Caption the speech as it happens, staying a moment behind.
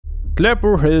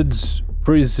Clapperheads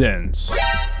presents.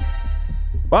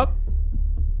 What?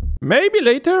 Maybe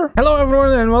later? Hello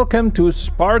everyone and welcome to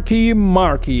Sparky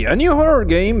Marky, a new horror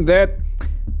game that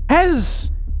has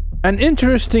an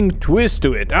interesting twist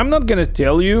to it. I'm not gonna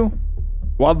tell you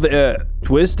what the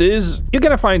twist is. You're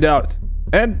gonna find out.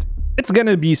 And it's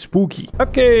gonna be spooky.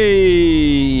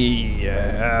 Okay,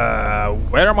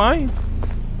 where am I?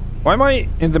 Why am I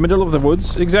in the middle of the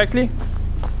woods exactly?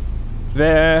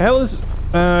 The hell is...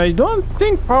 I don't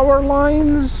think power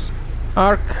lines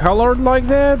are colored like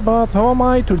that, but how am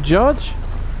I to judge?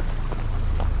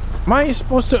 Am I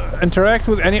supposed to interact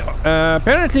with any...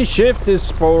 apparently shift is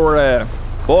for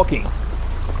walking.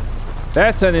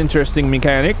 That's an interesting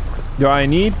mechanic. Do I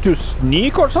need to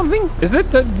sneak or something? Is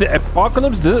it the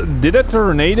apocalypse? Did a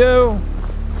tornado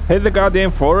hit the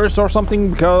goddamn forest or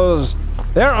something? Because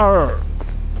there are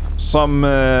some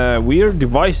weird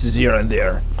devices here and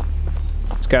there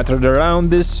scattered around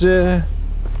this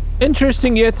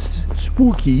interesting yet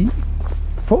spooky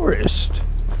forest.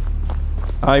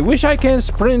 I wish I can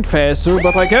sprint faster,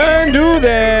 but I can't do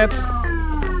that.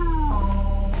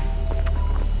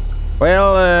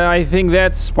 Well, I think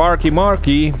that's Sparky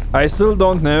Marky. I still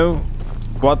don't know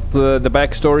what the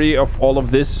backstory of all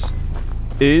of this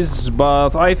is,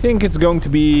 but I think it's going to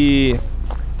be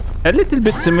a little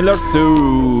bit similar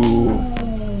to...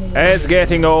 It's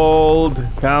getting old.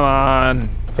 Come on.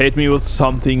 Hit me with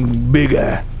something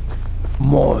bigger,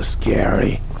 more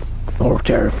scary, more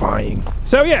terrifying.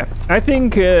 So yeah, I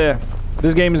think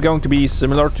this game is going to be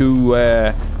similar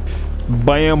to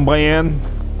Bam Bam.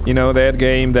 You know, that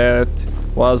game that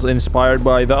was inspired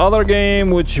by the other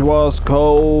game, which was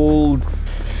called...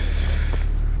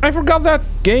 I forgot that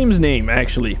game's name,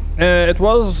 actually. It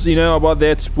was, you know, about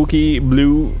that spooky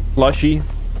blue plushie.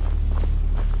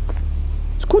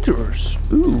 Scooters.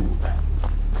 Ooh.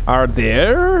 Are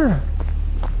there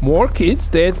more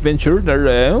kids that ventured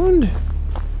around?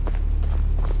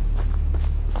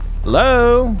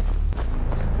 Hello?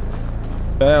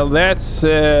 Well, that's...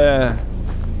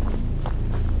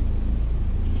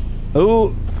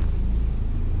 Oh,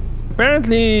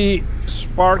 apparently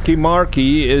Sparky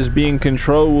Marky is being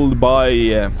controlled by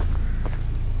a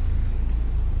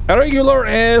regular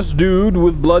ass dude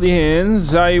with bloody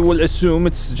hands. I will assume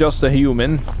it's just a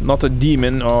human, not a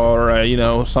demon or you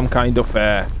know, some kind of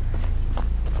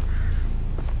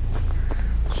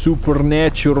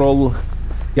supernatural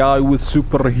guy with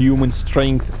superhuman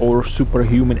strength or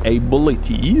superhuman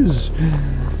abilities,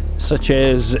 such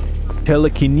as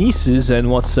telekinesis and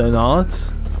what's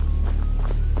not.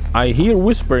 I hear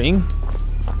whispering.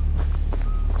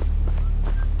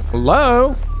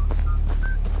 Hello?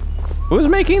 Who's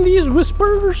making these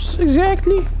whispers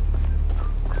exactly?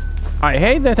 I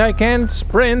hate that I can't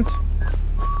sprint.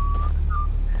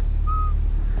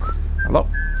 Hello?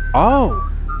 Oh.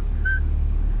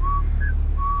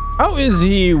 How is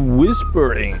he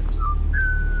whispering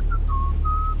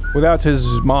without his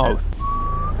mouth?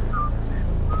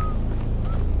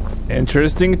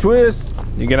 Interesting twist.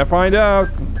 You're gonna find out.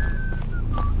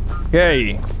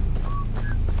 Okay.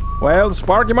 Well,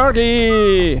 Sparky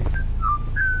Marky.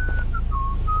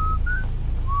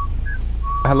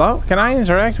 Hello? Can I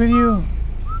interact with you?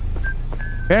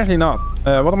 Apparently not.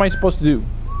 What am I supposed to do?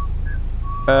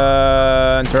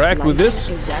 Interact with this?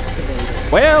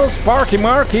 Well, Sparky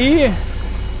Marky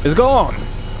is gone.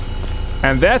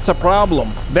 And that's a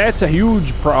problem. That's a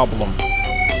huge problem.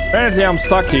 Apparently I'm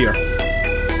stuck here.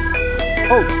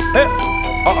 Oh,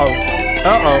 uh-oh,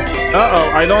 uh-oh,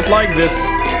 uh-oh, I don't like this.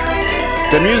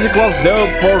 The music was dope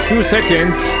for 2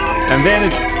 seconds, and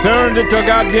then it turned into a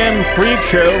goddamn freak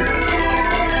show.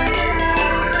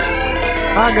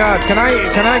 Oh god, can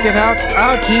I get out?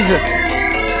 Oh, Jesus.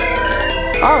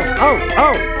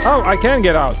 Oh, I can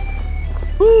get out.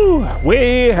 Woo,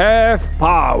 we have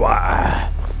power.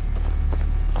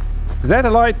 Is that a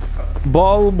light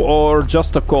bulb or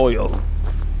just a coil?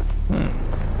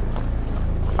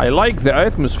 I like the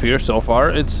atmosphere so far.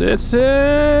 It's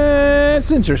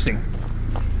interesting.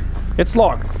 It's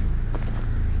locked.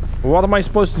 What am I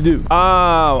supposed to do?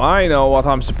 Oh, I know what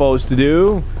I'm supposed to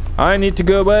do. I need to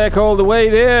go back all the way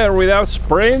there without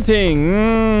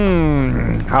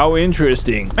sprinting. How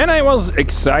interesting. And I was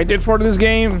excited for this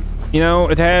game. You know,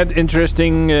 it had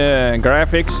interesting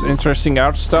graphics, interesting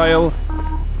art style,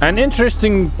 an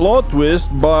interesting plot twist,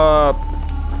 but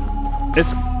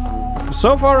it's...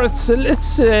 So far, it's a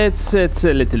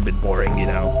little bit boring, you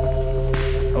know.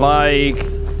 Like,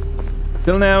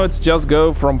 till now, it's just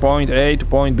go from point A to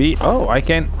point B. Oh, I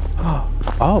can...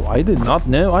 Oh, I did not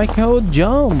know I could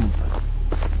jump.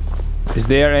 Is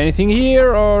there anything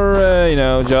here, or, you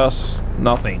know, just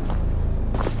nothing?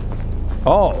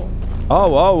 Oh,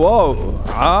 Oh, oh, oh.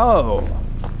 Oh.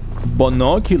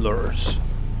 Binoculars.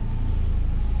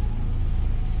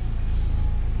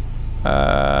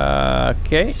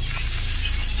 Okay.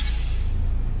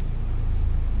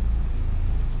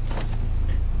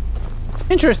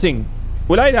 Interesting.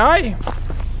 Will I die?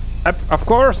 Of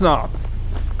course not.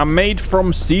 I'm made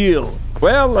from steel.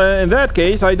 Well, in that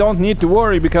case, I don't need to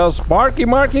worry because Sparky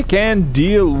Marky can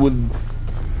deal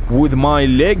with my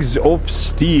legs of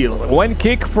steel. One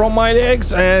kick from my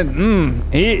legs and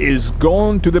he is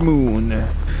gone to the moon.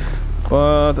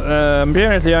 But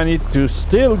apparently I need to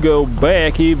still go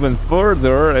back even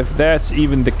further if that's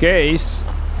even the case.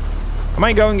 Am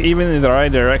I going even in the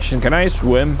right direction? Can I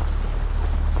swim?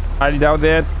 I doubt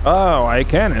that. Oh, I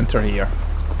can enter here.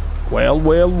 Well,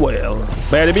 well, well.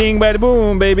 Bada bing, bada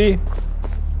boom, baby.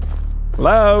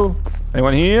 Hello?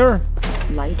 Anyone here?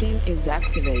 Lighting is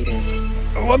activated.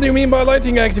 What do you mean by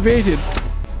lighting activated?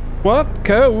 What?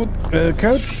 Code?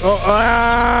 Code?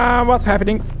 Oh, what's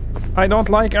happening? I don't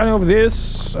like any of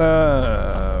this.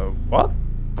 What?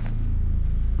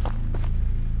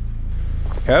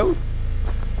 Code?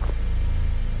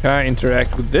 Can I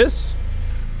interact with this?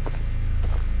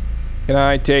 Can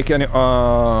I take any...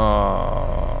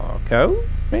 code?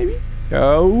 Maybe?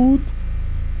 Code?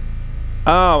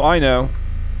 Oh, I know.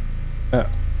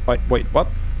 Wait, what?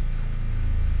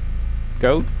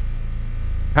 Code?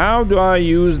 How do I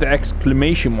use the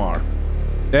exclamation mark?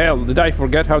 Hell, did I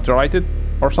forget how to write it?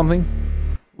 Or something?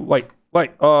 Wait.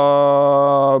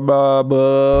 Not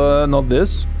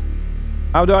this.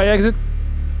 How do I exit?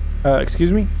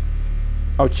 Excuse me?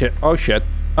 Oh shit, oh shit,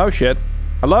 oh shit.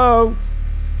 Hello?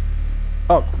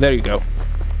 Oh, there you go.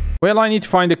 Well, I need to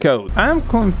find the code. I'm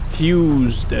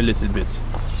confused a little bit.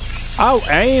 Oh,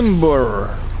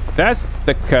 Amber. That's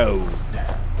the code.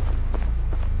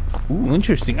 Ooh,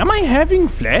 interesting. Am I having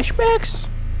flashbacks?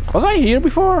 Was I here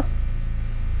before?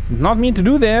 Not mean to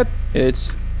do that.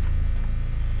 It's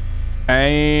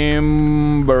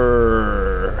Amber.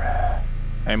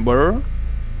 Amber?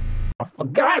 Oh, for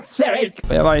God's sake!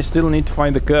 Well, I still need to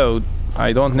find the code.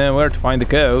 I don't know where to find the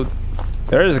code.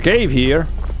 There is a cave here.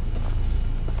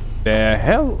 The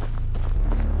hell?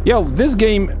 Yo, this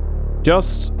game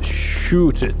just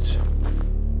shoot it.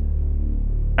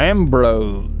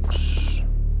 Ambrose.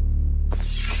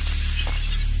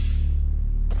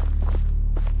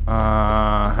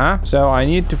 So I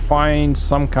need to find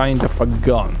some kind of a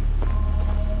gun.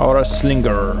 Or a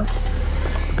slinger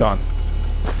gun.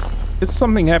 Did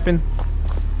something happen?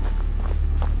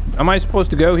 Am I supposed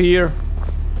to go here?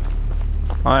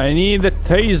 I need the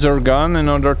taser gun in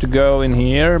order to go in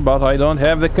here, but I don't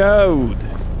have the code.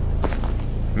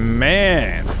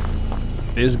 Man,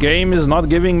 this game is not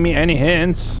giving me any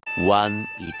hints. One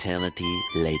eternity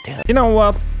later. You know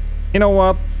what? You know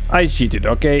what? I cheated,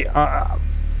 okay?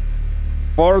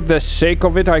 For the sake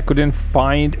of it, I couldn't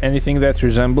find anything that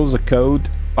resembles a code.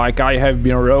 Like, I have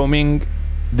been roaming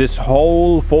this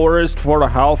whole forest for a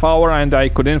half hour and I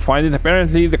couldn't find it.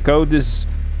 Apparently, the code is...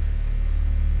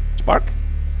 Spark?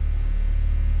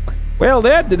 Well,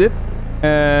 that did it.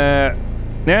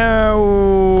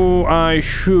 Now I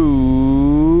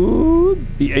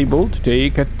should be able to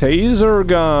take a taser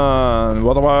gun.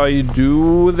 What do I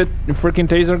do with the freaking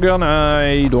taser gun?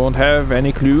 I don't have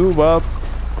any clue, but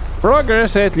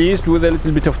progress at least with a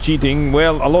little bit of cheating.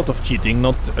 Well, a lot of cheating,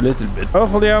 not a little bit.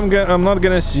 Hopefully, I'm not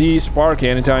gonna see Sparky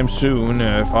anytime soon.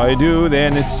 If I do,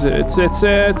 then it's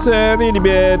really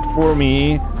bad for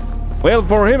me. Well,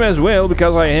 for him as well,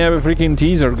 because I have a freaking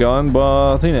teaser gun,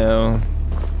 but, you know,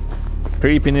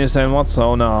 creepiness and what's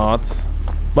so not.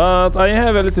 But I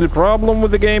have a little problem with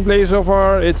the gameplay so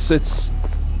far. It's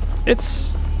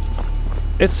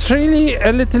really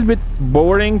a little bit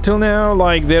boring till now.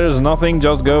 Like, there is nothing,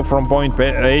 just go from point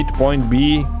A to point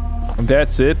B, and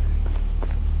that's it.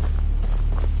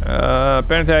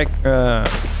 Apparently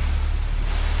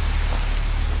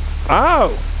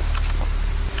Ow!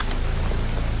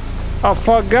 Oh,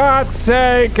 for God's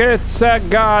sake, it's a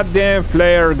goddamn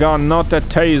flare gun, not a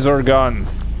taser gun.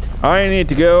 I need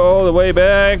to go all the way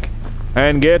back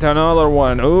and get another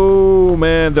one. Oh,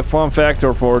 man, the fun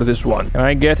factor for this one. Can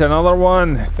I get another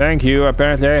one? Thank you.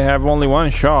 Apparently, I have only one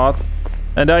shot.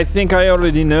 And I think I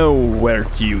already know where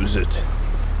to use it.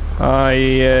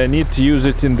 I need to use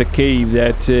it in the cave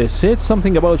that said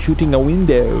something about shooting a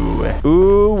window.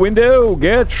 Ooh, window,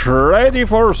 get ready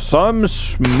for some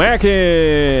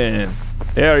smacking.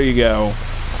 There you go.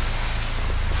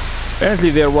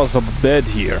 Apparently there was a bed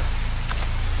here.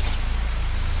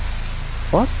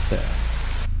 What the?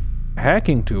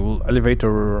 Hacking tool, elevator,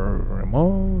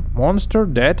 remote, monster,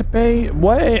 database,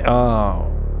 way,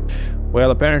 oh.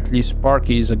 Well, apparently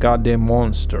Sparky is a goddamn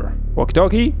monster.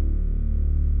 Walkie-talkie?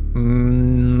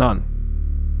 None.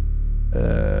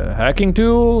 Hacking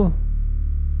tool?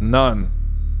 None.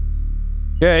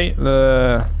 Okay,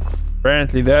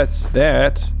 apparently that's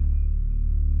that.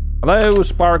 Hello,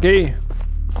 Sparky.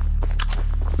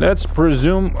 Let's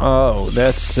presume... Oh,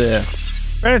 that's...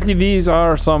 apparently these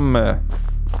are some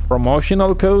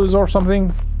promotional codes or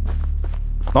something.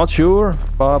 Not sure,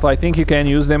 but I think you can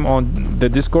use them on the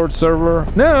Discord server.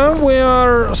 Now we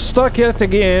are stuck yet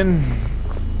again,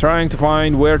 trying to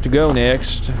find where to go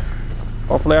next.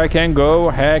 Hopefully I can go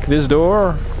hack this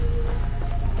door.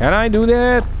 Can I do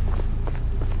that?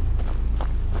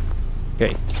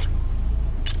 Okay.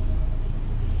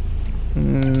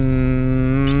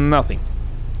 Nothing.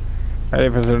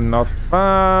 Elevator not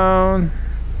found.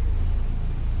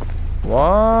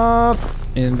 What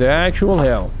in the actual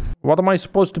hell? What am I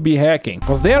supposed to be hacking?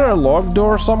 Was there a locked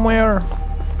door somewhere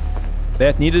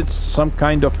that needed some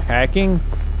kind of hacking?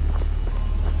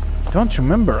 Don't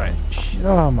remember.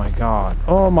 Oh my god.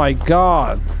 Oh my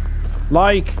god.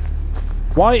 Like,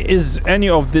 why is any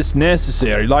of this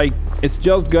necessary? Like, it's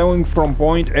just going from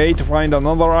point A to find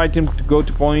another item to go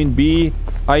to point B.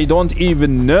 I don't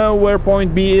even know where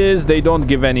point B is. They don't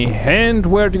give any hint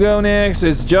where to go next.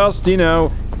 It's just, you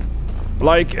know,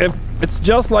 like if it's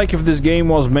just like if this game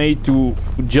was made to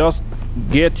just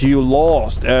get you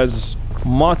lost as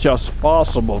much as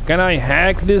possible. Can I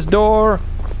hack this door?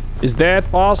 Is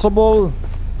that possible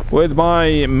with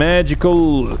my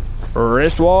magical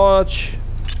wristwatch?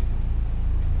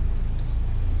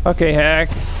 Okay, hack.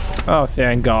 Oh,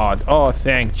 thank God. Oh,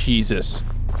 thank Jesus.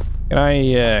 Can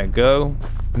I go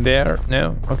there?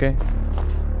 No? Okay.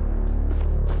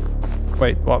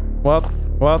 Wait, what?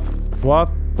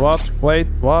 Wait,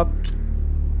 what?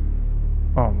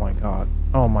 Oh my god.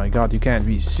 Oh my god, you can't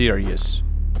be serious.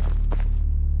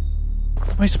 What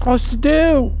am I supposed to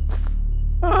do?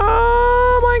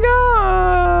 Oh my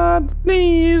god!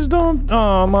 Please don't.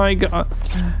 Oh my god.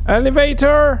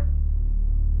 Elevator!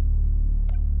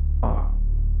 Oh.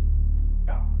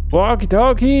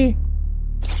 Walkie-talkie?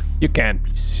 You can't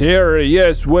be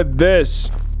serious with this.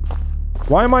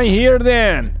 Why am I here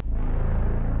then?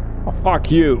 Oh, fuck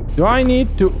you. Do I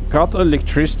need to cut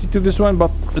electricity to this one?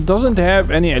 But it doesn't have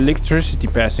any electricity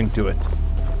passing to it.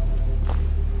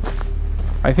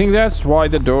 I think that's why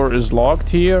the door is locked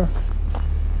here.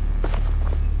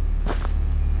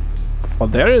 Well,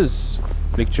 there is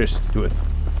electricity to it.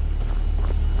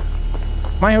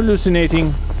 Am I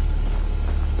hallucinating?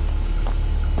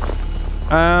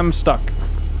 I'm stuck.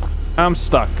 I'm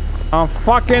stuck. I'm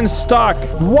fucking stuck.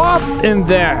 What in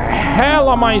the hell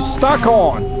am I stuck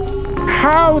on?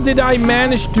 How did I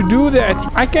manage to do that?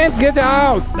 I can't get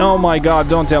out. Oh my god,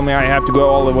 don't tell me I have to go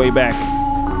all the way back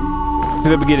to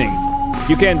the beginning.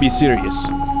 You can't be serious.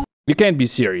 You can't be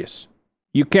serious.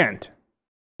 You can't.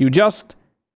 You just...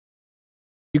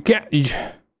 You can't...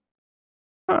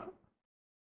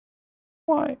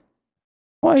 Why?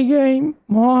 Why, game?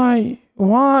 Why?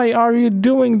 Why are you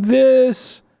doing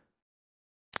this?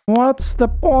 What's the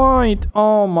point?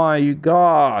 Oh my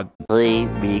god. 3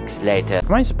 weeks later.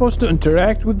 Am I supposed to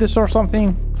interact with this or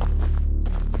something?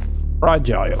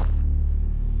 Fragile.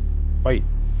 Wait.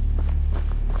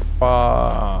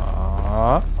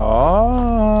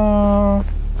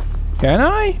 Can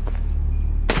I?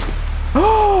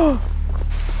 Oh!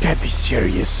 Can't be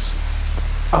serious.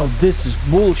 Oh, this is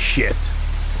bullshit.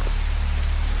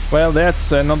 Well,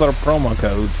 that's another promo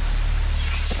code.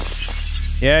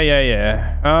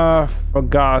 Yeah. For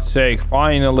God's sake,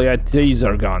 finally a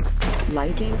taser gun.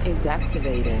 Lighting is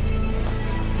activated.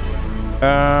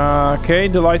 Okay,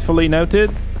 delightfully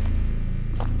noted.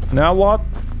 Now what?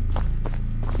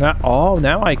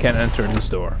 Now I can enter this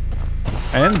door.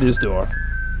 And this door.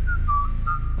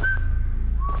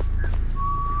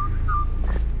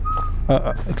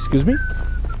 Excuse me?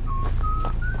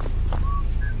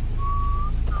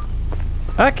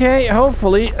 Okay,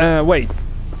 hopefully, wait.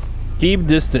 Keep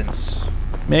distance.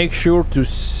 Make sure to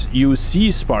you see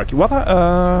Sparky. What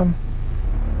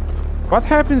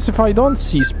happens if I don't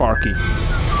see Sparky?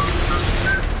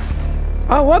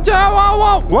 Oh, what the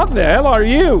hell are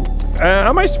you?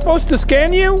 Am I supposed to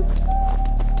scan you?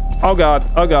 Oh god,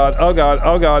 oh god, oh god,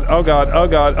 oh god, oh god, oh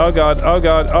god, oh god, oh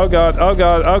god, oh god, oh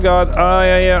god, oh god.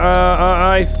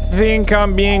 I think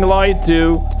I'm being lied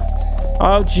to.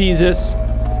 Oh Jesus.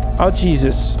 Oh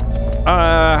Jesus.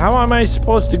 How am I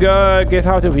supposed to get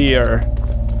out of here?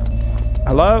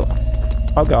 Hello?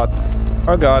 Oh god.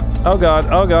 Oh god. Oh god.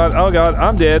 Oh god. Oh god.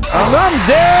 I'm dead. I'm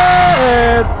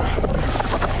dead!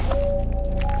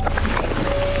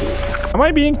 Am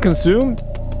I being consumed?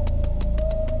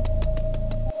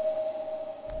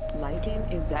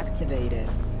 activated.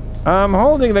 I'm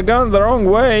holding the gun the wrong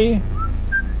way.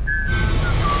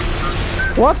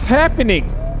 What's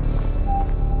happening?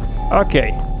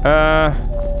 Okay.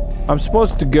 I'm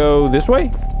supposed to go this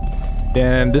way.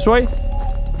 Then this way.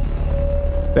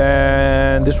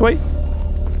 Then this way.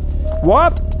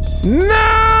 What? No!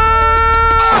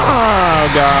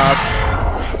 Oh, God.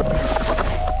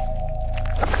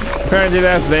 Apparently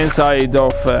that's the inside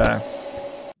of the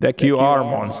QR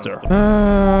monster.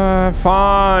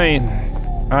 Fine.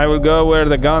 I will go where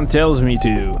the gun tells me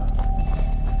to.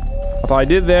 But I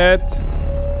did that.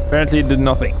 Apparently it did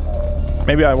nothing.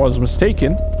 Maybe I was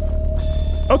mistaken.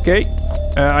 Okay.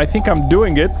 I think I'm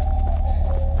doing it.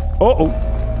 Uh-oh.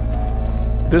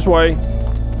 This way.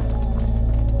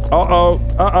 Uh-oh.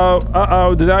 Uh-oh.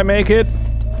 Uh-oh. Did I make it?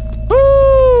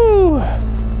 Woo!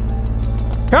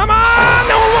 Come on!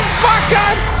 Oh, for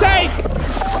God's sake!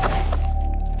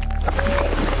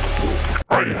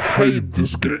 I hate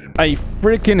this game. I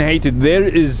freaking hate it. There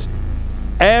is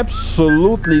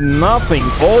absolutely nothing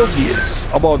obvious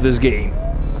about this game.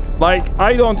 Like,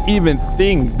 I don't even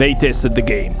think they tested the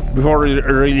game before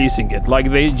releasing it. Like,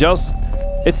 they just...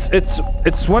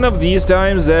 It's one of these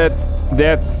times that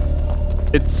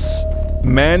it's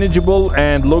manageable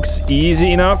and looks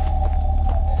easy enough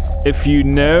if you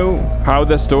know how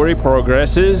the story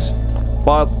progresses.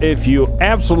 But if you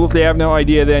absolutely have no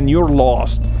idea, then you're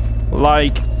lost.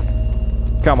 Like,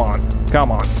 come on,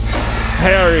 come on.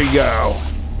 There you go.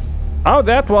 Oh,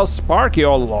 that was Sparky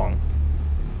all along.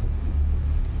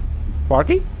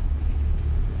 Sparky?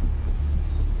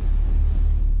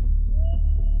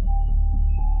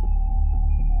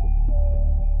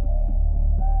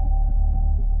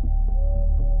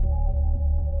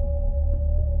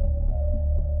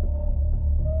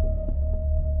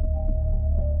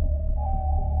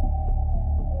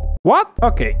 What?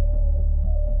 Okay.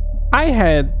 I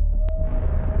had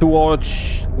to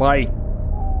watch like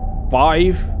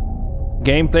 5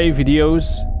 gameplay videos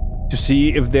to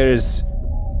see if there is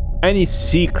any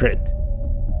secret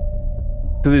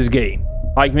to this game.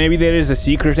 Like, maybe there is a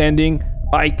secret ending.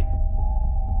 Like,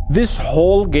 this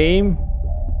whole game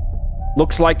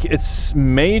looks like it's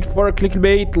made for a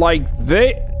clickbait. Like,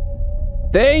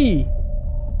 they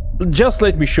just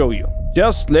let me show you.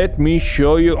 Just let me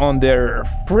show you on their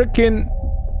freaking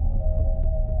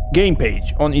game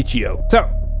page on itch.io. So,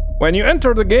 when you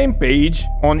enter the game page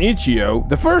on itch.io,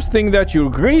 the first thing that you're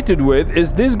greeted with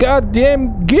is this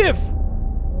goddamn GIF.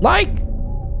 Like,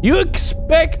 you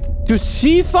expect to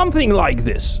see something like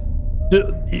this.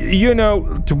 You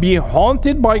know, to be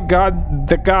haunted by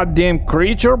the goddamn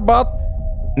creature, but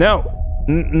no,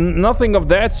 nothing of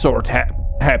that sort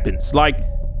happens. Like,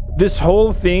 this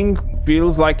whole thing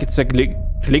feels like it's a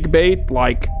clickbait.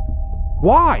 Like,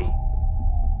 why?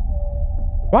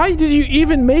 Why did you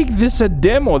even make this a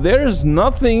demo? There is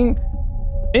nothing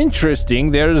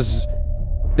interesting. There is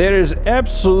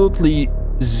absolutely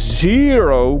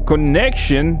zero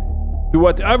connection to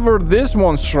whatever this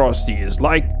monstrosity is.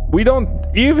 Like, we don't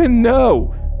even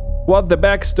know what the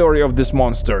backstory of this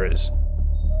monster is.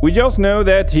 We just know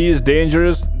that he is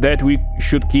dangerous, that we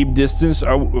should keep distance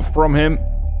from him,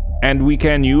 and we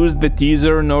can use the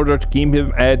teaser in order to keep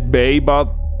him at bay.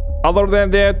 But other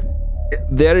than that,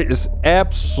 there is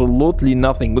absolutely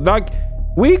nothing. Like,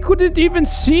 we couldn't even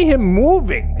see him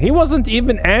moving. He wasn't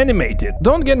even animated.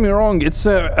 Don't get me wrong, it's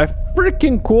a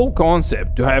freaking cool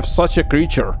concept to have such a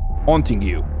creature haunting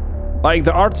you. Like,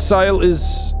 the art style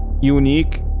is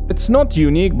unique. It's not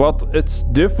unique, but it's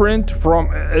different from...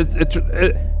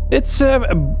 It's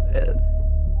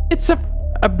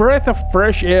a breath of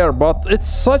fresh air, but it's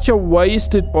such a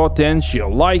wasted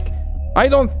potential. Like, I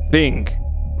don't think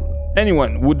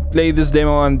anyone would play this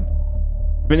demo and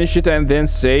finish it and then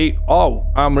say, oh,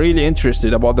 I'm really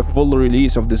interested about the full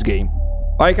release of this game.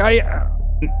 Like,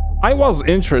 I was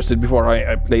interested before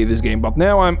I played this game, but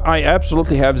now I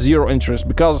absolutely have zero interest,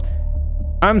 because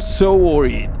I'm so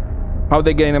worried how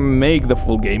they're gonna make the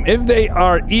full game, if they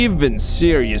are even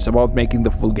serious about making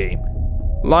the full game.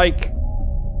 Like,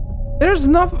 there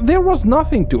was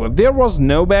nothing to it. There was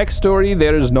no backstory,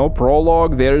 there is no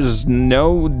prologue, there is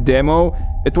no demo.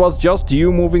 It was just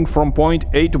you moving from point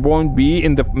A to point B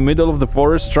in the middle of the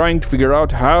forest, trying to figure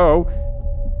out how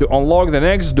to unlock the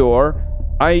next door.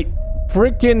 I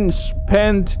freaking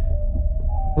spent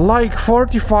like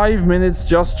 45 minutes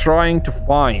just trying to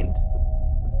find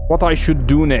what I should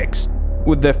do next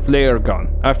with the flare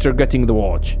gun after getting the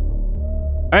watch.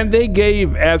 And they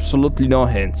gave absolutely no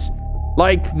hints.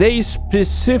 Like, they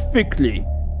specifically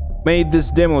made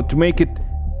this demo to make it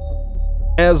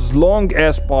as long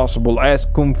as possible, as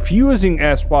confusing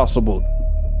as possible,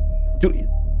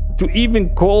 to to even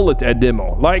call it a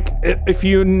demo. Like, if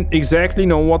you exactly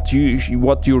know what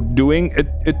you're doing,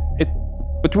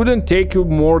 it wouldn't take you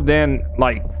more than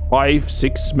like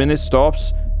 5-6 minutes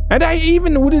tops, and I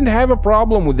even wouldn't have a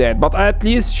problem with that. But at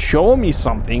least show me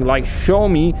something, like show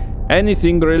me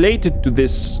anything related to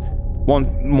this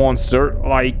one monster.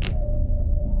 Like,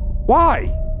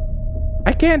 why?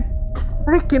 I can't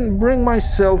freaking bring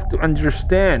myself to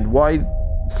understand why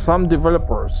some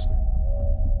developers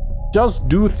just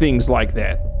do things like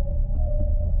that.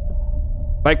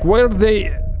 Like, were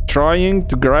they trying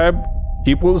to grab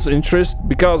people's interest?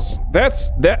 Because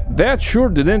that sure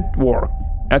didn't work,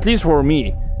 at least for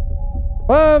me.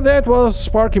 Well, that was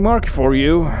Sparky Marky for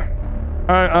you.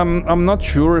 I'm not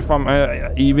sure if I'm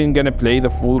even gonna play the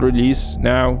full release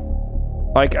now.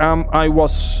 Like, I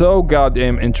was so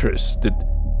goddamn interested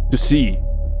to see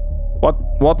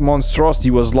what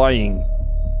monstrosity was lying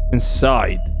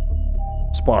inside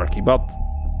Sparky, but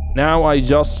now I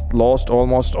just lost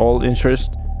almost all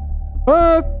interest.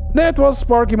 But that was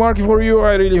Sparky Marky for you.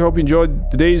 I really hope you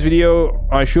enjoyed today's video.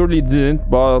 I surely didn't,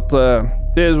 but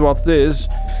it is what it is.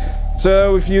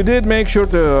 So if you did, make sure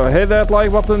to hit that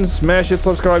like button, smash it,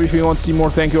 subscribe if you want to see more.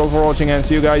 Thank you all for watching, and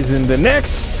see you guys in the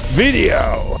next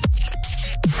video.